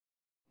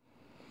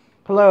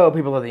Hello,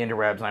 people of the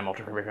interwebs. I'm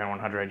Ultra Fan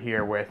 100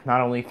 here with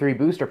not only 3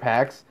 booster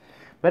packs,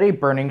 but a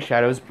Burning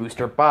Shadows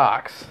booster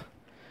box.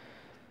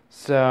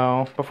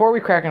 So, before we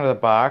crack into the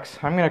box,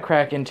 I'm going to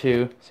crack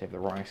into, save the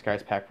Roaring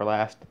Skies pack for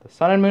last, the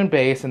Sun and Moon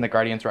base and the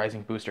Guardians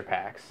Rising booster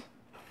packs.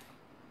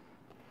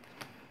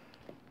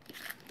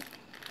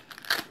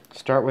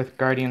 Start with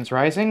Guardians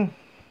Rising.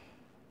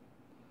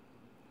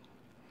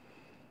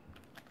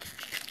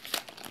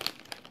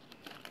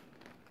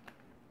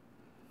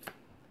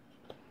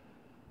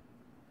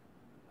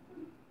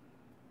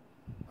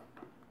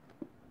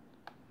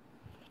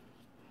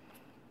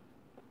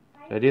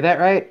 Did I do that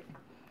right?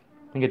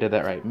 I think I did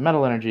that right.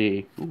 Metal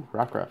Energy. Ooh,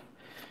 Rockruff.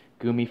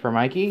 Goomy for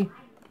Mikey.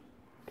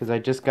 Because I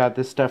just got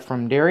this stuff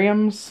from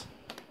Darium's.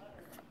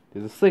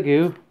 There's a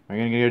Sliggoo. I'm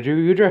going to get a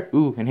Drugudra.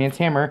 Ooh, Enhanced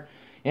Hammer.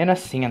 And a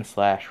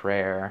Sandslash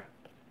rare.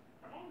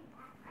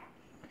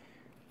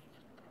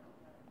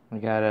 We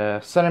got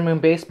a Sun and Moon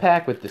base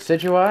pack with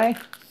Decidueye.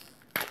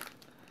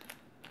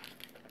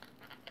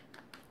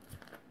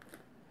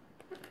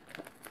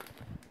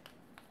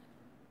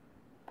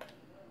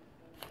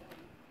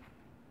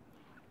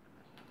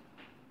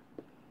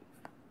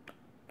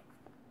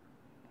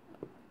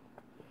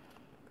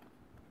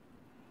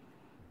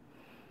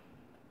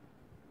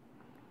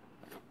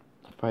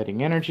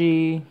 Fighting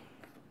Energy.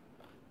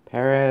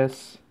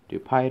 Paris.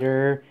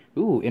 Dewpider.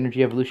 Ooh,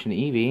 Energy Evolution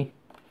Eevee.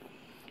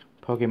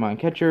 Pokemon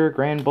Catcher.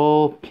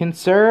 Granbull.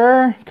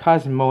 Pinsir.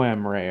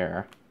 Cosmoem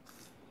rare.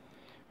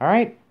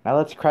 Alright, now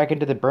let's crack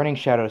into the Burning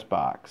Shadows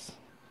box.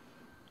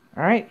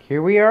 Alright,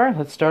 here we are.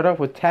 Let's start off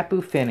with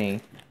Tapu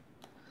Fini.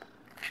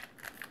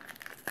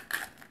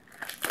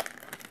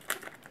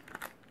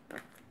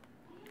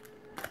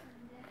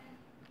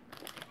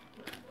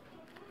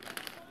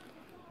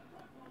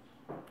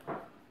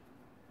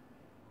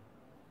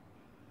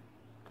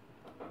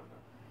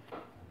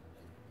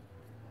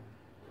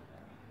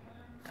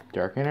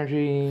 Dark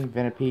Energy,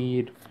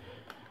 Venipede,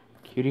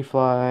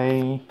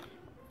 Cutiefly,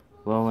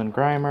 Lowland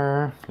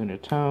Grimer,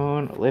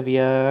 Lunatone,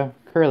 Olivia,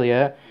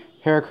 Kirlia,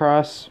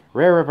 Heracross,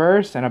 Rare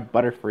Reverse, and a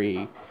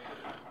Butterfree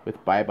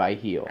with Bye Bye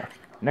Heal.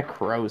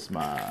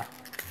 Necrozma.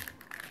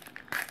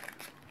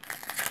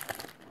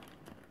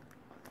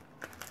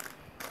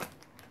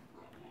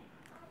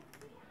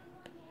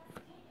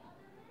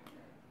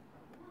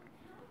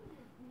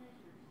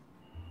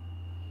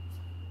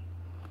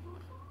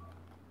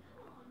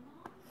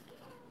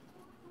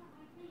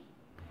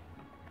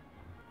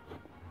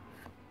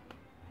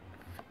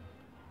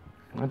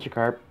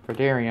 Magikarp for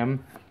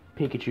Darium,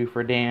 Pikachu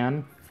for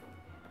Dan,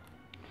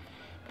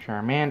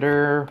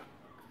 Charmander,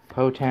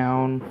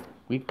 Potown,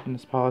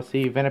 Weakness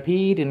Policy,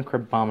 Venipede, and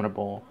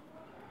Crabominable.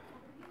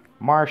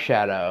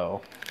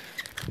 Marshadow.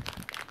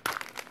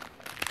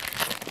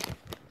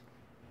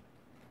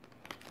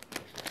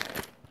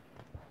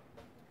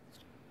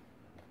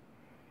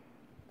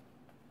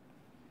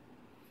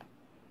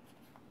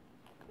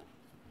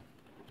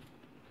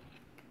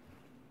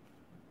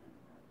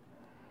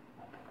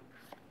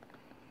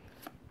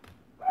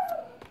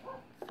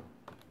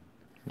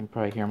 You can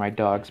probably hear my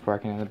dogs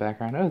barking in the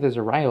background. Oh, there's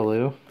a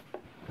Riolu.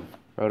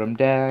 Rotom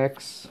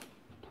Dex,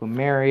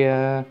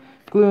 Plumeria,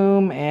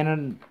 Gloom,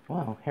 and a,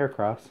 wow,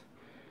 Heracross.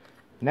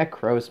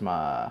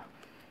 Necrozma.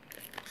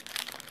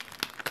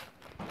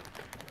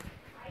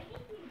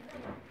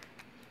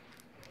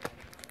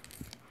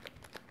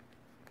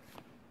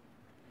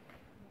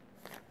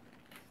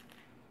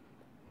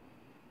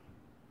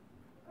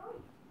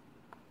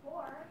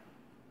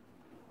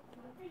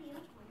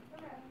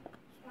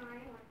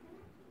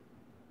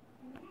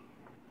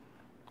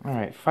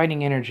 Alright,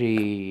 Fighting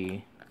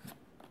Energy.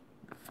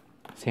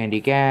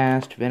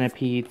 Sandygast,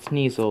 Venipede,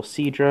 Sneasel,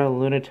 Seadra,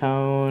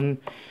 Lunatone,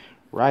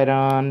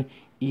 Rhydon,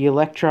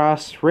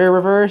 Electros, Rare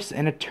Reverse,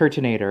 and a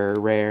Turtonator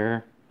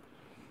rare.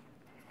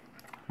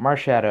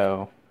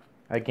 Marshadow.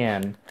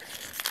 Again.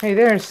 Hey,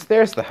 there's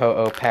the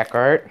Ho-Oh pack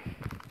art.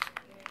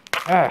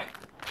 Ah.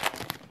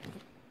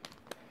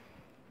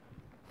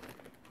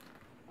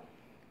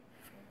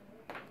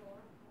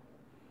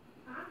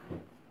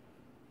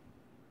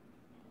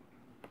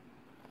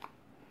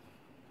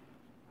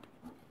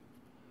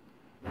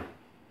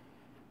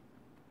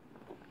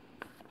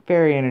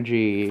 Fairy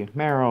Energy,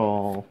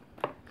 Marill,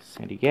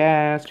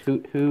 Sandygast,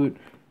 Hoot Hoot,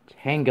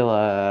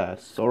 Tangela,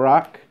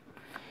 Solrock,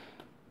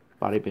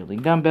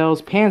 Bodybuilding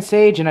Dumbbells,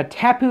 Pansage, and a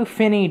Tapu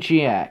Fini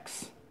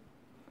GX.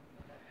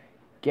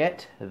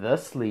 Get the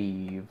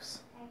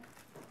sleeves.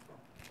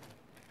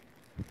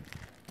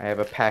 I have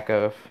a pack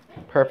of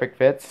Perfect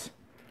Fits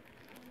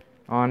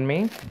on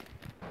me.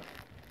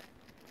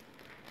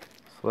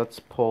 So let's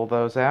pull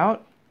those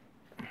out.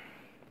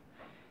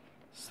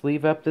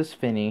 Sleeve up this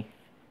Fini.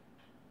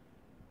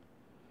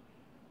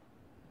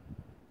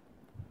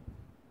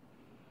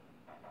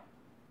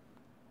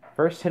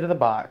 First hit of the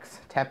box,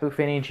 Tapu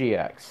Fini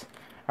GX.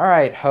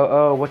 Alright,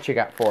 Ho-Oh, what you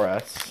got for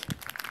us?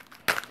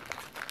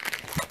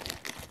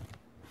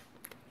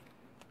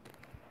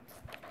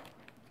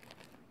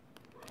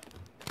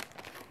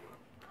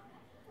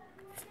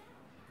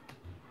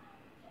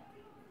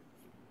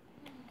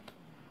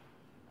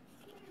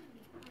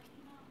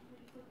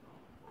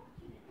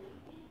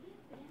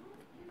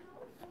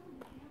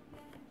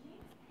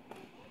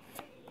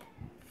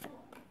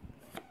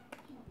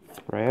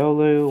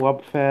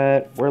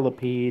 Wobbuffet,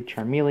 Whirlipede,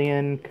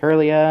 Charmeleon,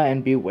 Kirlia,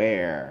 and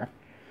Beware.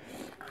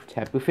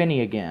 Tapu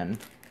Fini again.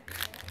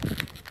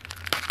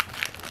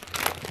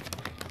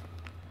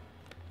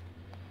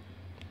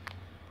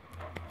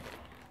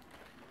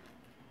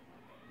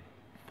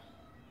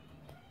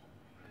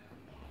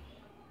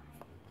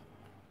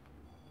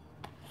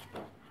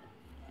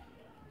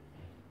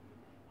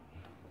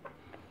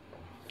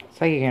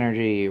 Psychic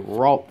Energy,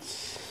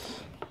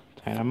 Ralts,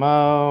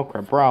 Dynamo,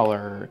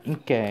 Crabrawler,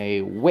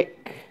 Inkay,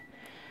 Wick,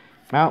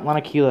 Mount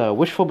Lanakila,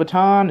 Wishful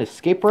Baton,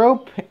 Escape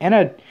Rope, and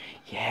a...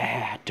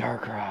 yeah,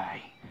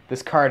 Darkrai.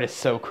 This card is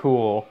so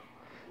cool.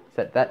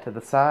 Set that to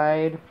the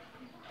side.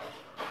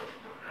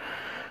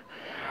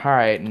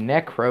 Alright,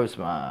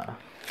 Necrozma.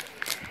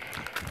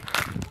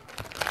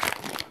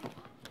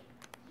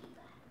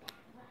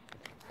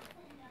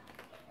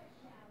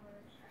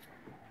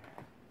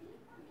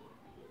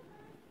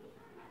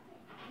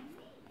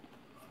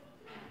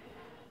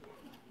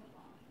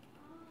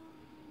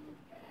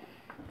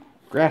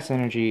 Grass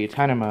Energy,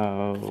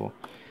 Tynamo,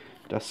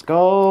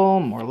 Duskull,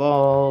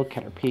 Morlul,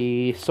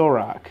 Caterpie,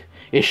 Solrock,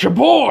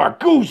 Ishabor,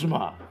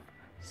 Guzma!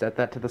 Set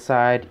that to the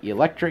side.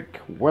 Electric,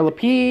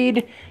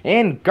 Whirlipede,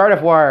 and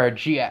Gardevoir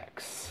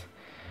GX.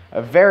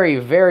 A very,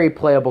 very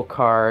playable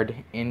card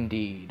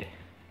indeed.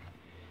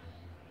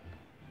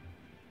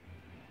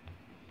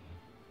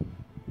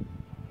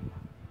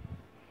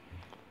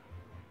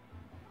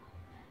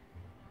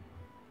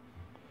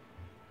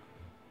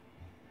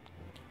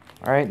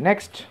 Alright,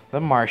 next, the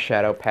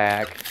Marshadow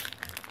pack.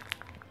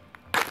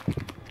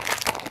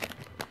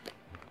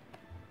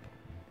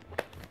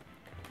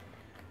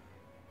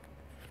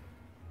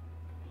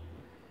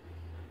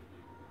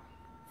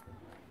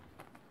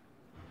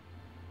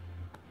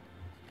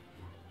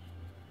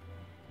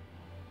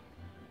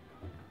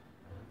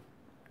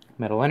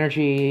 Metal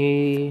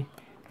Energy,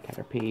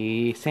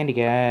 Caterpie,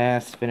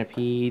 Sandygast,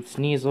 Venipede,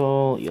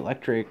 Sneasel,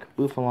 Electric,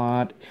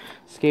 Bouffalant,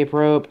 Escape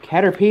Rope,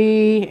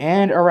 Caterpie,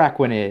 and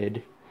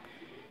Araquanid.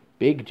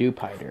 Big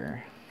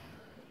Dewpider.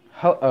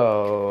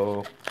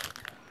 Uh-oh.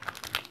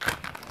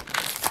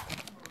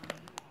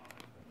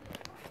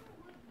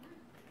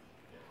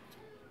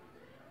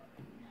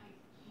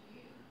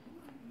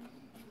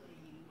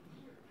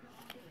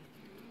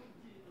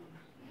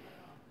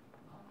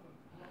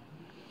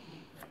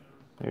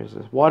 There's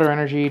this Water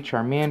Energy,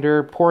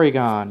 Charmander,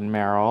 Porygon,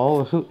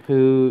 Marill,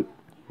 Hoot,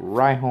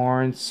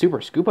 Rhyhorn,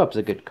 Super Scoop Up's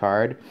a good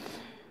card.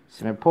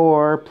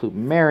 Simipour,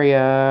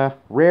 Plumeria,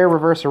 Rare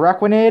Reverse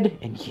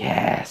Araquanid, and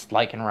yes,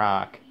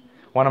 Lycanroc.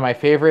 One of my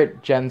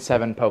favorite Gen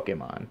 7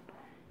 Pokemon.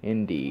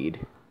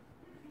 Indeed.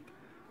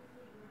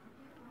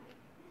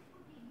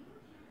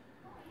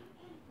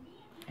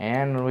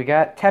 And we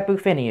got Tapu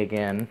Fini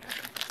again.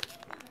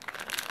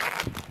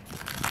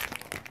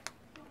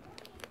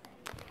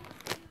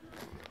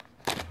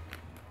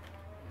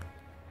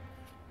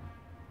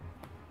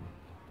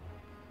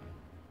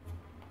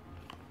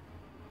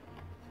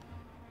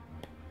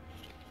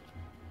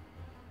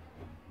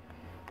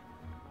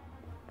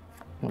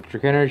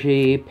 Electric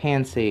Energy,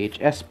 Pansage,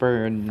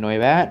 Esper,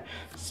 Noibat,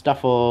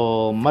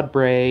 Stuffle,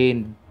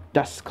 Mudbray,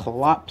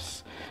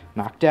 Dusclops,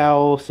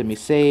 Noctowl,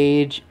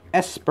 Simisage,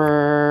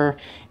 Esper,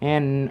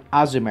 and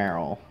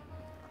Azumarill.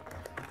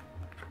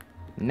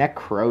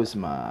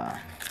 Necrozma.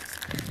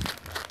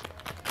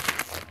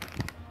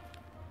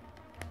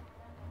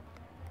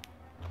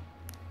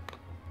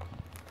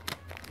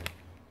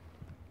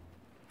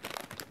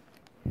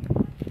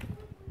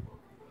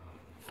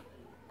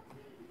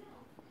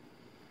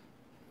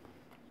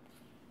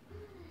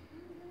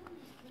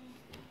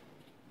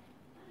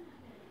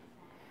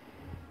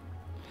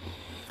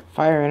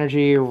 Fire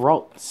Energy,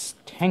 Ralts,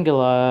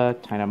 Tangela,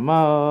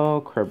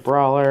 Tynamo,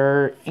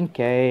 Crabrawler,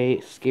 Inkay,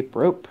 Escape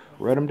Rope,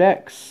 Rotom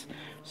Dex,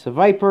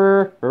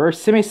 Seviper,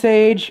 Reverse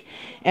Simisage,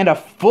 and a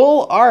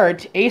full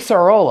art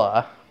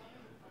Acerola.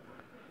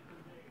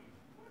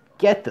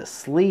 Get the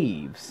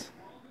sleeves.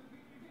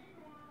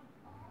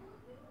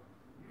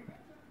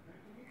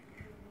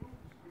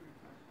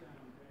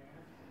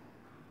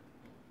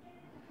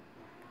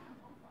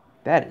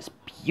 That is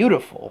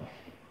beautiful.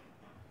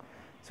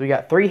 So we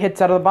got 3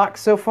 hits out of the box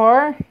so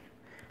far.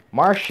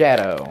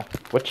 Marshadow,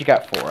 what you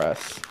got for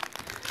us?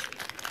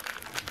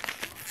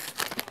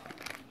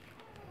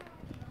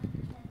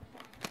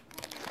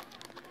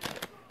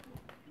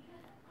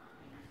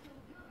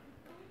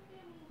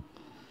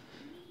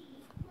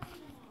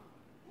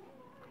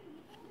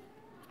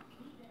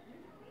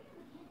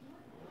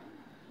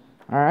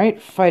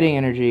 Alright, Fighting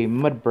Energy,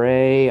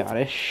 Mudbray,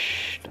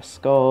 Oddish,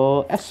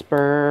 Duskull,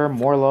 Esper,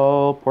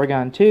 Morlul,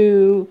 Porygon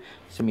 2,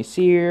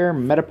 Simisear,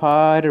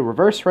 Metapod,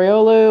 Reverse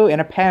Riolu,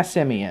 and a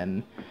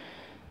Passimian.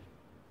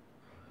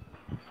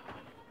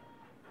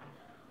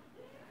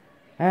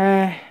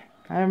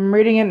 I'm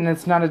reading it and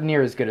it's not as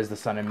near as good as the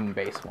Sun and Moon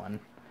base one.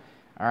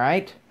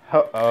 Alright.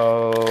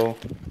 Uh-oh.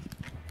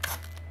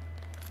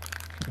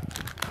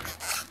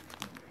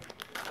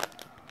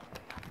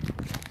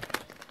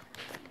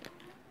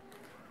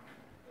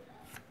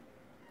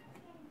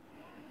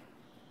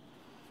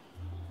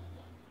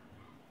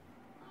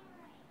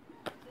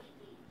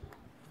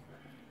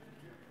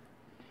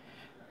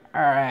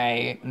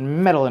 Alright,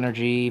 Metal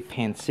Energy,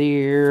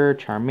 Pansear,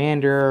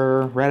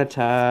 Charmander,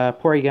 Rattata,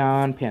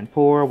 Porygon,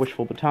 Panpour,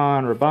 Wishful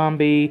Baton,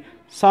 Ribombee,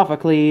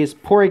 Sophocles,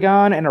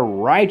 Porygon, and a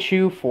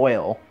Raichu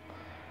foil.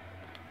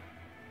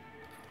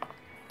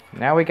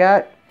 Now we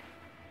got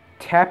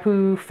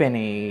Tapu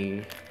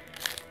Fini.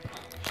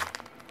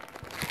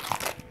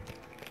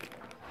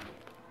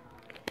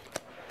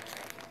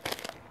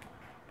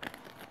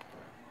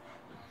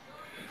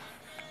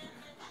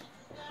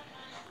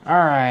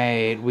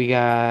 Alright, we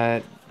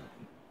got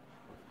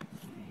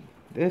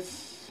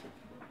this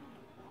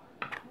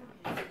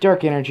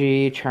Dark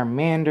Energy,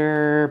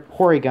 Charmander,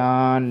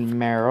 Porygon,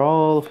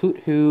 Marill,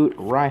 Hoot,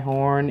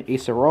 Rhyhorn,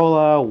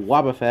 Acerola,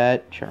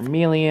 Wobbuffet,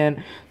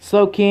 Charmeleon,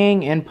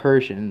 Slowking, and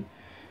Persian.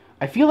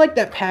 I feel like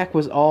that pack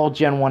was all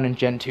Gen 1 and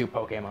Gen 2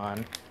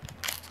 Pokemon.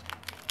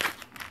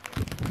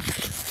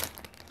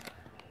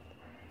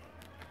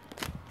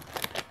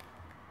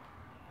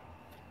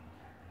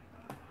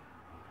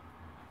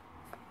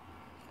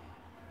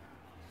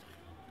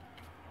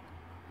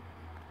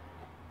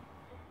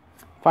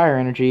 Fire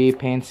Energy,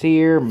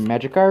 Pansear,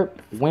 Magikarp,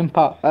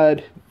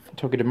 Wimpod,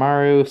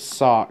 Togedemaru,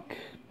 Sock,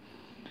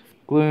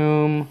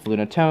 Gloom,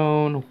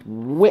 Lunatone,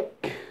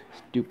 Wick,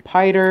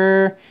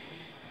 Stupiter.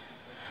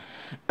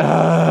 I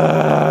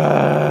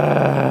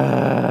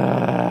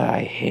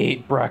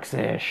hate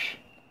Bruxish.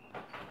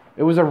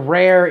 It was a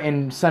rare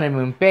in Sun and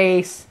Moon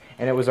Base,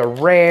 and it was a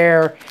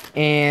rare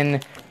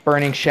in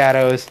Burning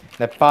Shadows.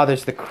 That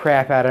bothers the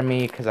crap out of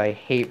me because I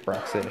hate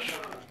Bruxish.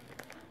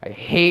 I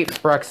hate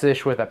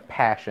Bruxish with a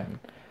passion.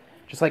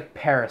 Just like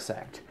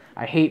Parasect.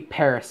 I hate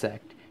Parasect.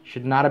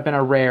 Should not have been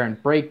a rare in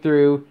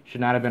Breakthrough. Should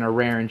not have been a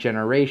rare in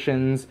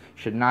Generations.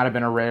 Should not have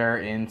been a rare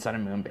in Sun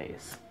and Moon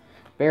Base.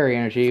 Fairy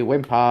Energy,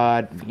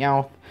 Wimpod,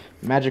 Meowth,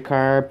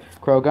 Magikarp,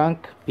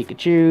 Croagunk,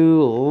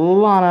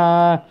 Pikachu,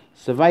 Lana,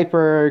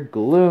 Seviper,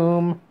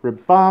 Gloom,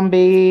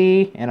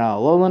 Ribombee, and a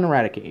Alolan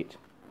Raticate.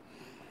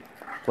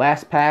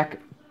 Last pack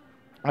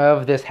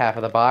of this half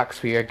of the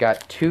box, we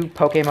got 2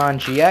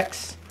 Pokemon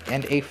GX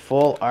and a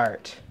full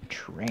art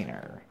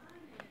trainer.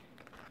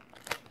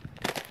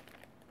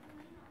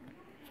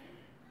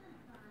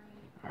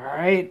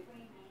 Alright.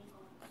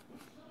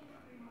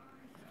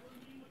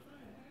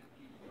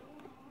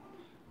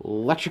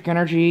 Electric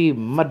Energy,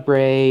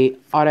 Mudbray,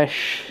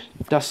 Oddish,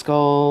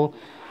 Duskull,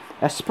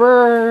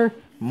 Esper,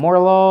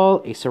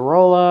 Morlul,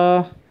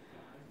 Acerola,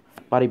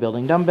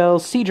 Bodybuilding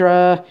Dumbbells,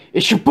 Seadra,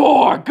 it's your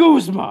boy,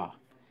 Guzma,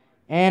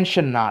 and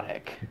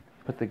Shiinotic.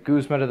 Put the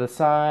Guzma to the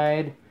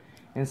side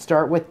and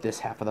start with this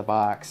half of the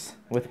box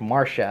with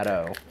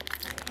Marshadow.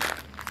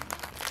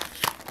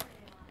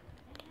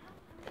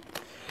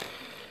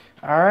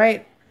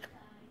 Alright.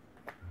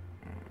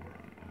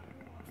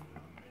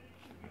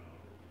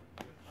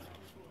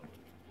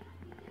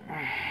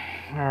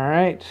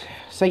 Alright.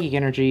 Psychic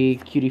Energy,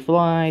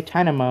 Cutiefly,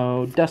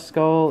 Tynamo,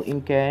 Duskull,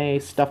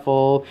 Inkay,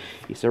 Stuffle,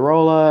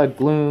 Acerola,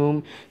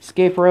 Gloom,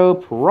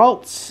 Scaperope,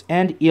 Ralts,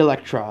 and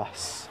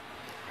Electros.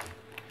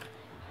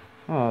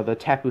 Oh, the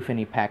Tapu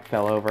Fini pack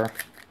fell over.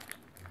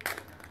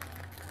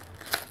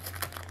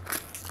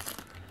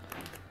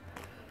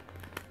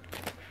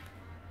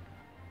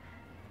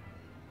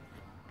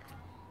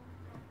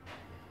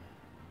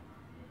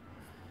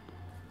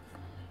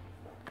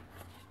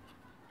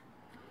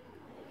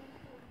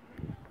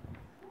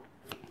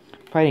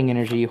 Fighting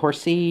Energy,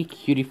 Horsea,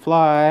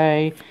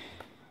 Cutiefly,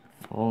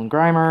 Alolan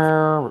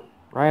Grimer,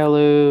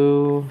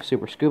 Riolu,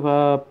 Super Scoop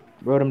Up,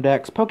 Rotom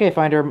Dex,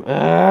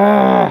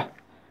 Pokefinder,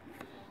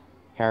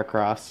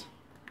 Heracross,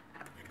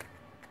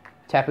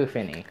 Tapu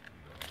Fini.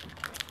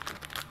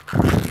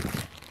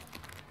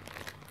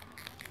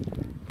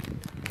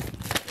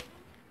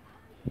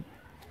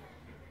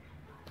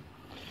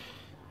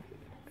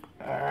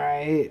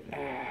 Alright.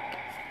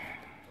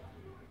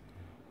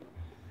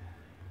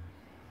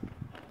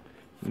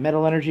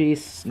 Metal Energy,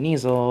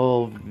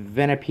 Sneasel,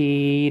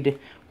 Venipede,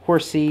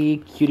 Horsea,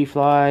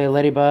 Cutiefly,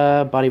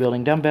 Ladybug,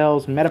 Bodybuilding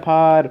Dumbbells,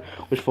 Metapod,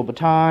 Wishful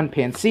Baton,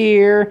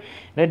 Pansear,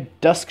 and a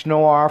Dusk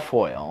Noir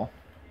foil.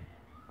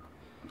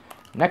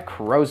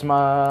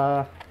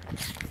 Necrozma.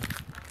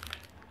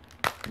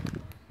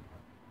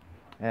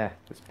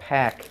 This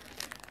pack.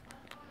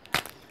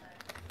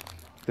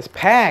 This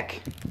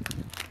pack!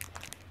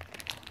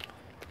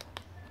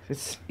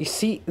 It's, you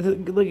see,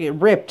 look, it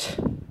ripped.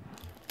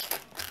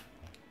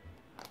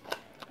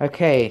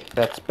 Okay,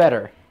 that's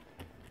better.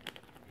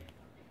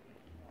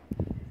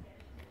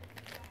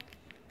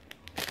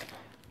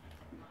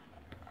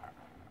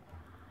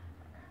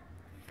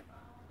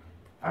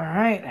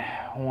 Alright,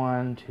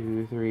 1,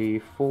 2, 3,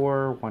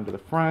 4, 1 to the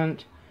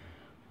front,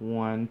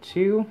 1,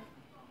 2.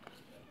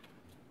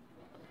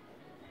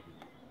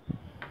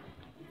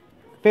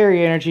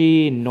 Fairy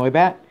Energy,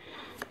 Noibat,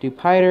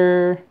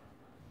 Dupiter,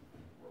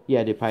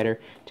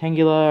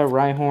 Tangela,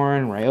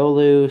 Rhyhorn,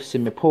 Riolu,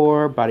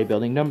 Simipour,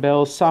 Bodybuilding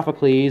Dumbbells,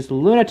 Sophocles,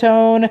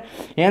 Lunatone,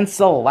 and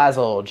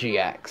Salazzle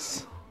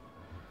GX.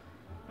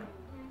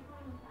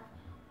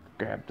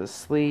 Grab the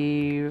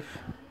sleeve.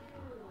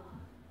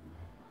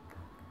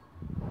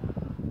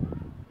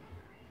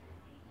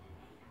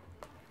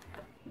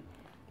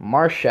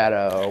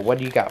 Marshadow, what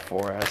do you got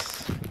for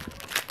us?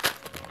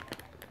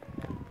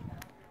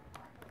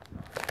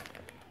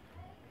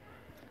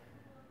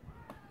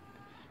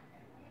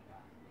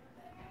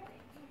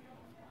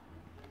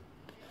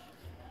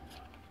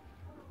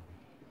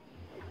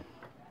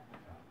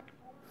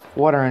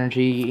 Water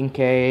Energy,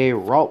 Inkay,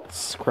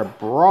 Ralts,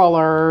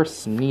 Crabrawler,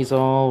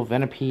 Sneasel,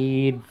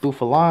 Venipede,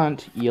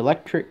 Bouffalant,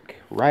 Electric,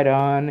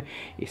 Rhydon,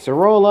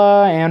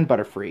 Acerola, and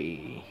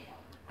Butterfree.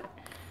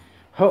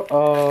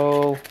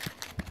 Ho-oh.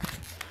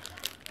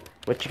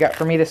 What you got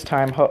for me this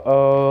time,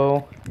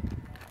 ho-oh?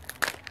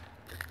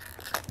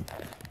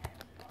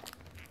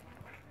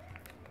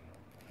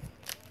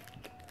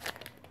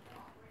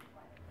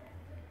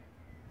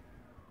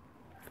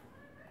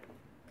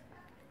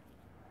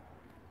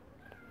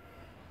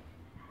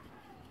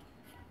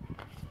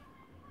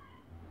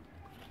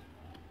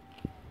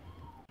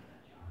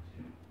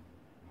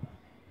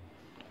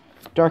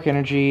 Dark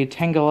Energy,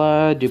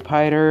 Tangela,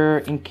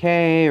 Dewpider,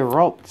 Inkay,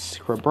 Ralts,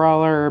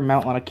 Crabrawler,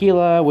 Mount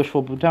Lanakila,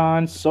 Wishful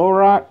Bhutan,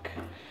 Solrock,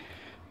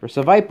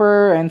 Ursa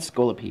Viper, and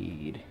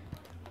Scolipede.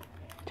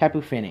 Tapu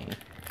Fini.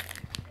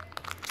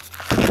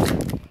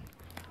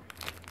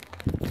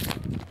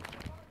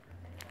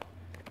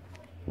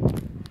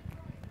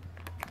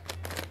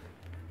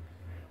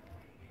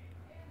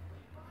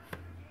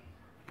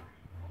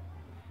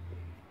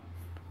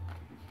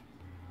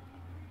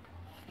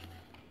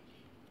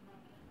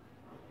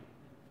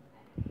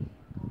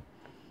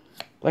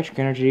 Electric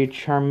Energy,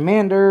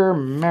 Charmander,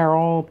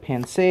 Marill,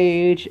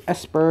 Pansage,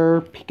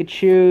 Esper,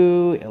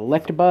 Pikachu,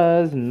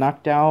 Electabuzz,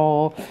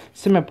 Noctowl,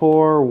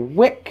 Simipour,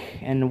 Wick,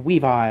 and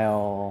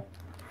Weavile.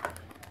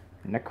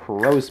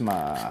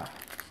 Necrozma.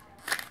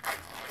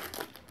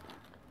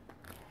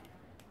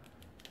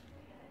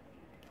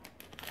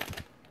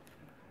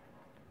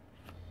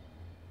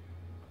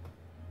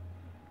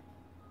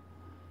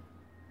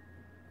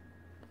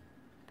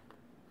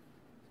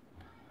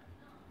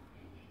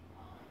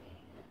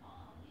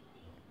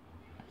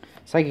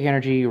 Psychic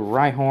Energy,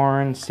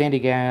 Rhyhorn,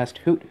 Sandygast,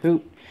 Hoot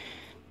Hoot,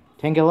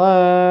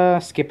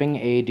 Tangela, skipping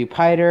a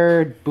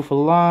Dewpider,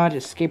 Bouffalant,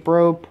 Escape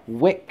Rope,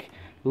 Wick,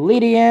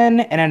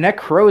 Lydian, and a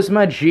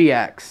Necrozma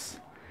GX.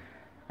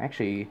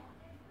 Actually,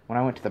 when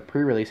I went to the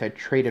pre-release, I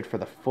traded for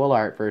the full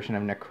art version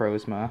of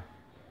Necrozma.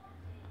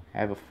 I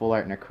have a full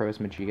art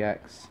Necrozma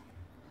GX.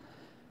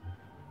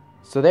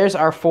 So there's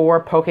our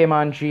 4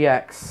 Pokemon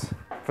GX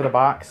for the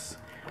box.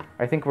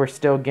 I think we're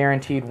still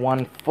guaranteed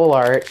 1 full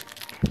art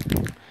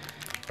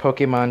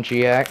Pokemon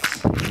GX.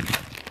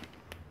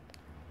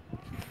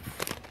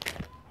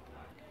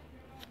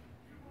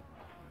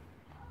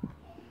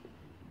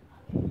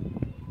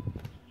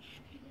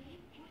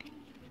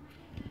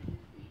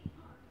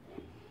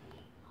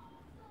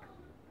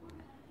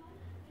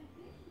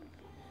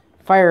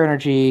 Fire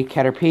Energy,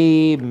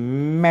 Caterpie,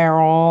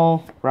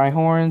 Marill,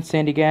 Rhyhorn,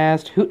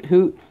 Sandygast, Hoot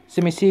Hoot,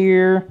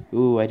 Simisear,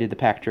 ooh, I did the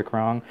pack trick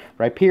wrong,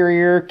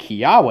 Rhyperior,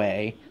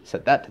 Kiawe,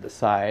 set that to the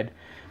side,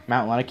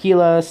 Mount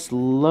Lanakila,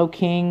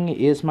 Slowking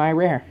is my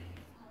rare.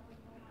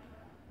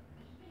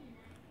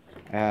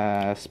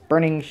 Not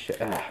Burning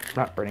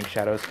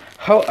Shadows,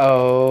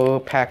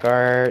 Ho-Oh, pack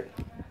art.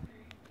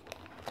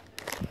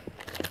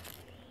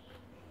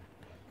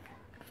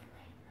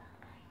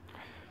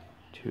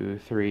 Two,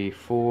 three,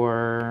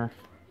 four,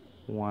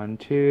 1,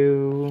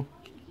 2.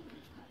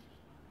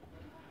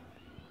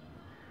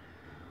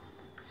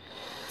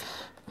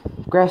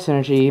 Grass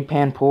Energy,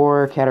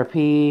 Panpour,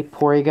 Caterpie,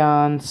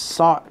 Porygon,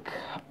 Sock,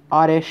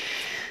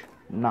 Oddish,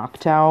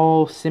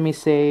 Noctowl,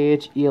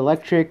 Simisage,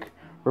 Electric,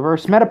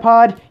 Reverse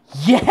Metapod.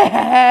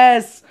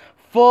 Yes!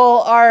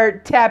 Full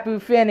art Tapu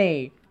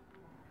Fini.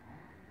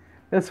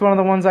 That's one of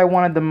the ones I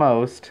wanted the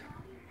most.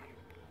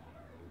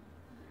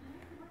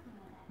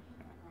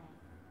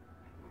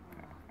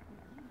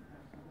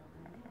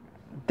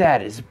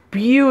 That is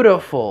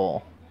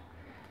beautiful.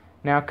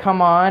 Now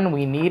come on,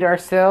 we need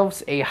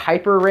ourselves a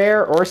hyper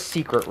rare or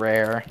secret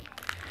rare.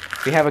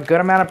 We have a good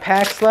amount of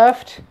packs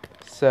left,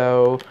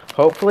 so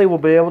hopefully we'll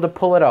be able to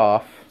pull it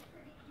off.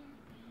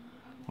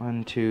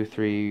 1, 2,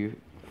 3,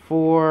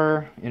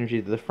 4.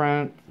 Energy to the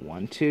front.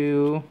 1,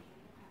 2.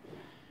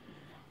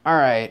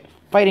 Alright.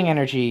 Fighting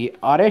Energy,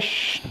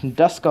 Oddish,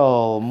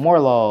 Duskull,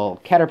 Morlul,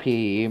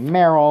 Caterpie,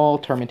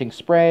 Marill, Tormenting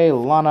Spray,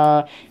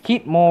 Lana,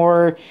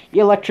 Heatmore,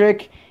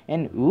 Electric,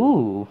 and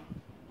ooh,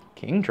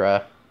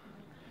 Kingdra.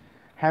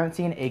 Haven't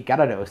seen a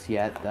Gyarados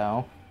yet,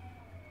 though.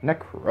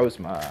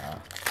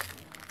 Necrozma.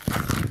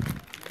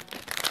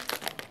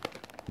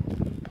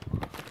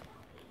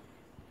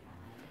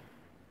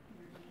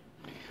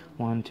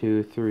 One,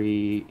 2,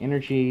 3,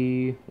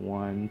 Energy.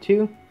 1,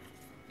 2.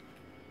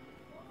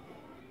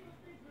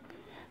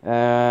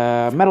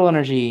 Metal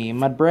Energy,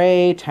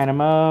 Mudbray,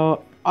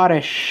 Tynamo,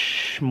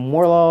 Oddish,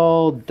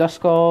 Morlul,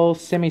 Duskull,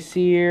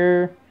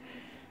 Simisear,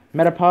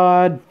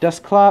 Metapod,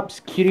 Dusclops,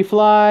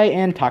 Cutiefly,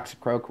 and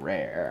Toxicroak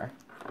Rare.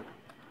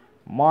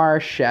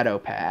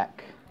 Marshadow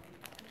pack.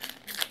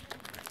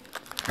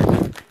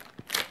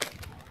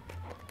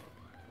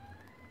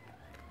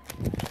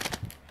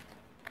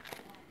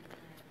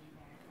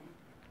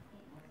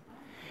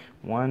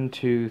 1,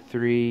 2,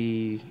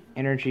 3,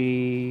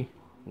 energy.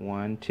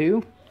 1,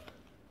 2.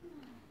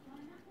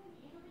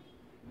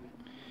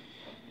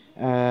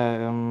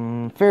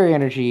 Fairy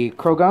energy,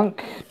 Krogunk,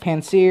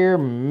 Pansear,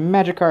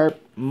 Magikarp,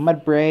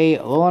 Mudbray,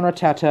 Alolan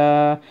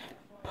Rattata,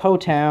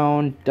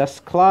 Potown,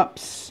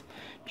 Dusclops,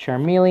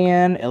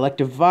 Charmeleon,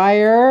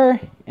 Electivire,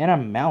 and a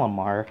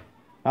Malamar.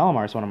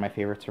 Malamar is one of my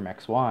favorites from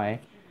XY.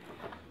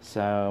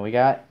 So we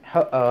got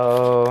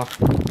Ho-Oh.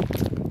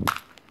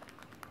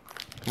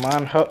 Come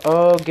on,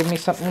 Ho-Oh, give me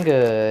something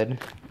good.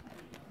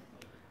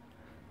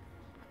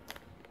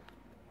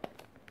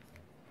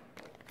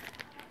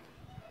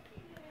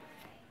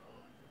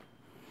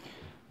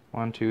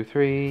 One, two,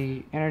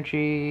 three,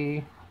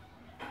 energy.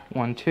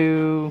 1,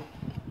 2.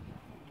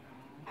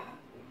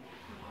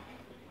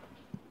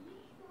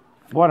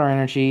 Water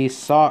energy,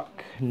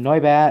 Sock,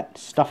 Noibat,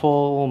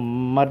 Stuffle,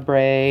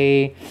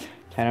 Mudbray,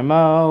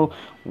 Tenemo,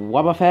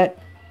 Wobbuffet,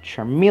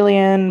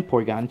 Charmeleon,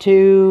 Porygon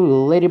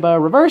 2,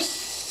 Ladybug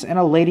Reverse, and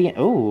a Lady...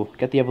 Oh,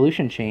 got the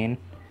evolution chain.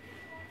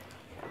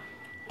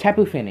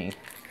 Tapu Fini.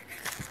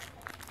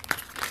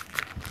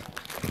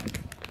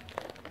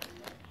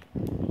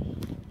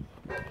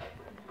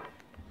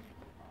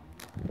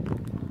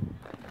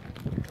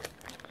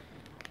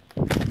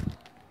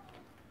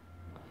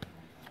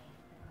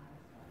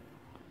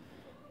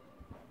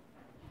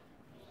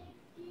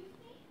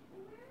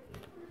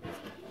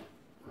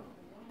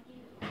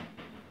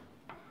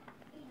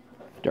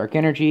 Dark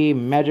Energy,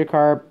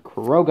 Magikarp,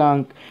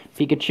 Krogunk,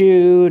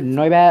 Pikachu,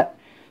 Noibat,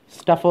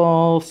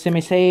 Stuffle,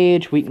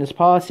 Simisage, Weakness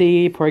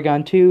Policy,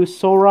 Porygon 2,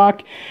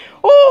 Solrock.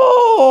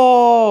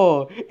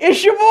 Oh!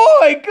 It's your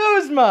boy,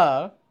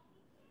 Guzma!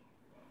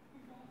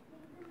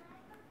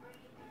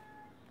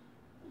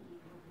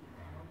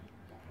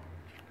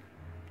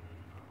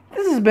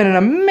 This has been an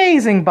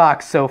amazing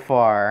box so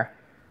far.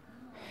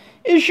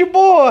 It's your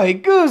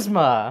boy,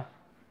 Guzma!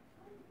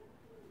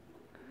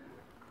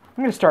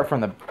 I'm gonna start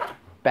from the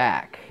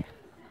back.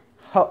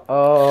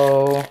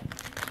 Uh-oh.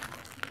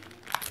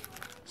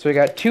 So we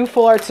got 2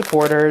 full art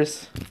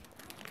supporters.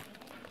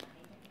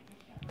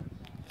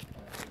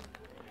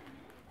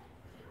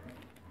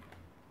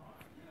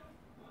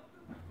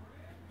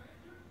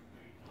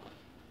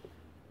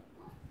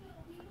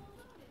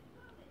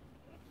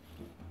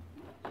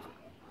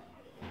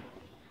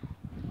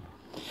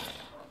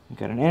 We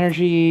got an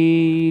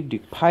energy,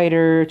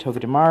 Dugpiter,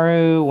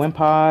 Togedemaru,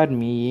 Wimpod,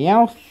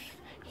 Meowth,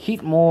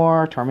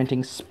 Heatmore,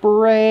 Tormenting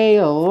Spray,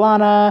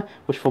 Lana,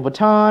 Wishful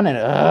Baton,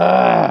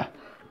 and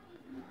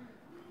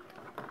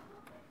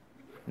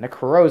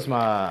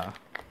Necrozma.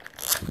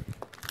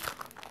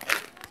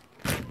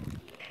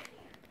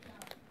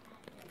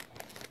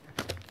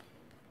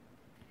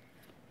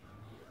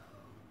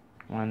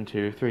 One,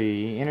 two,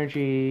 three,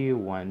 energy.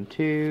 1,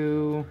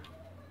 2.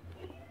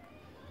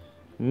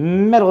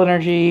 Metal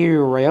Energy,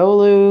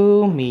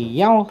 Riolu,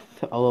 Meowth,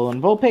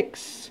 Alolan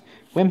Vulpix,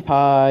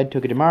 Wimpod,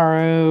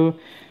 Togedemaru,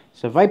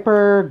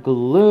 Seviper,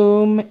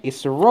 Gloom,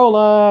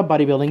 Acerola,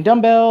 Bodybuilding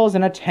Dumbbells,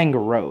 and a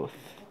Tangrowth.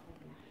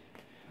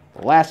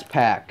 Last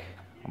pack.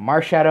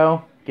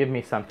 Marshadow, give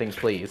me something,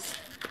 please.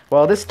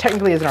 Well, this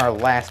technically isn't our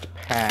last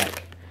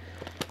pack.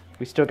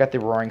 We still got the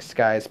Roaring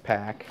Skies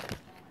pack.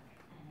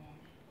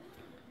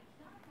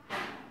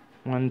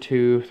 1,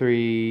 2,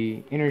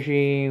 3,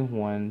 energy.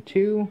 1,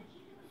 2.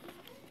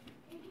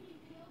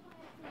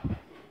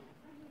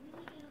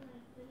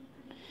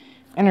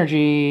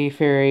 Energy,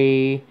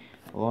 Fairy,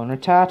 Alolan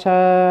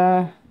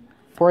Rattata,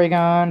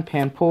 Porygon,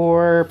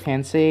 Panpour,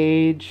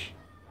 Pansage.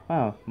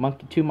 Wow,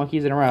 2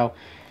 monkeys in a row.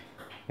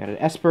 Got an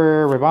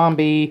Esper,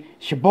 Ribombee,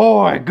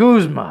 Shaboy,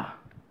 Guzma,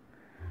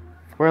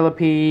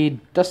 Whirlipede,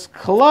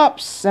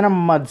 Dusclops, and a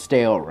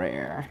Mudsdale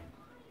rare.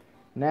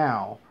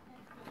 Now,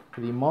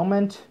 for the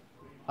moment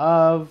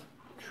of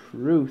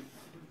truth.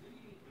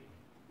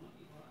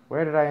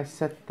 Where did I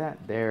set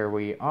that? There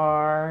we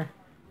are.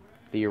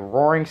 The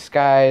Roaring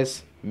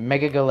Skies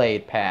Mega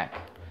Gallade pack.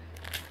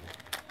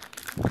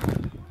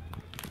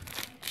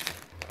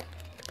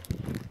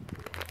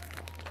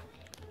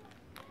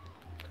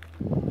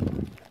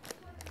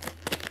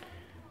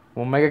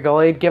 Will Mega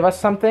Gallade give us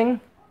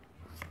something?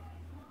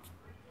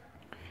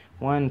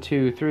 1,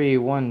 2, 3,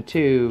 1,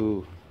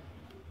 2.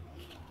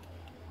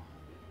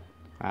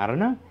 I don't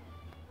know.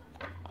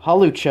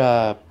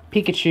 Hawlucha,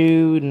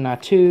 Pikachu,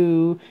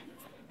 Natu.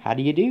 How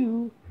do you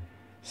do?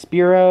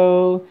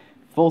 Spearow,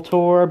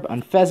 Voltorb,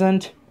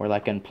 Unpheasant, or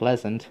like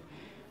Unpleasant,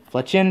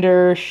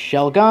 Fletchinder,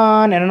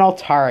 Shelgon, and an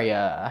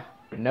Altaria.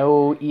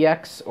 No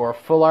EX or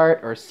Full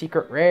Art or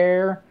Secret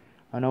Rare.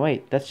 Oh no,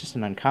 wait, that's just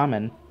an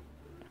uncommon.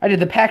 I did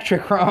the pack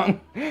trick wrong.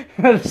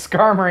 The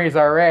Skarmories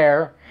are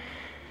rare.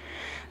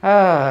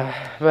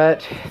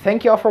 But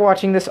thank you all for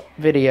watching this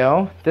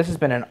video. This has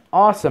been an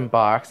awesome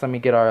box. Let me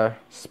get our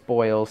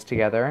spoils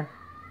together.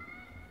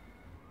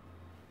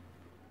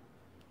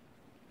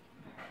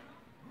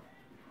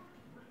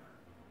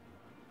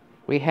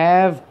 We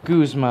have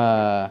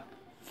Guzma,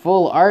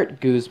 Full Art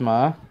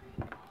Guzma,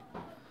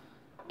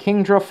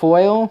 Kingdra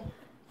Foil,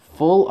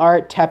 Full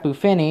Art Tapu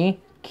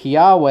Fini,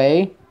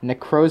 Kiawe,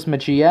 Necrozma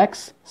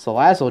GX,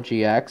 Salazzle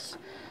GX,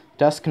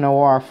 Dusk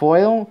Noir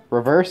Foil,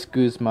 Reverse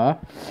Guzma,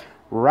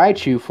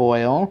 Raichu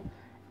Foil,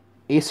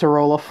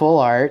 Acerola Full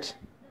Art,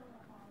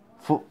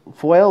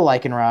 Foil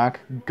Lycanroc,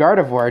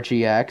 Gardevoir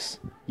GX,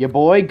 your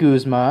boy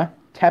Guzma,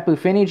 Tapu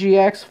Fini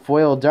GX,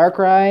 Foil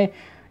Darkrai,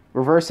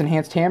 Reverse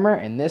Enhanced Hammer,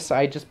 and this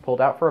I just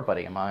pulled out for a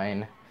buddy of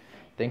mine.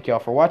 Thank you all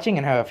for watching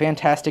and have a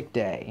fantastic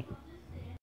day.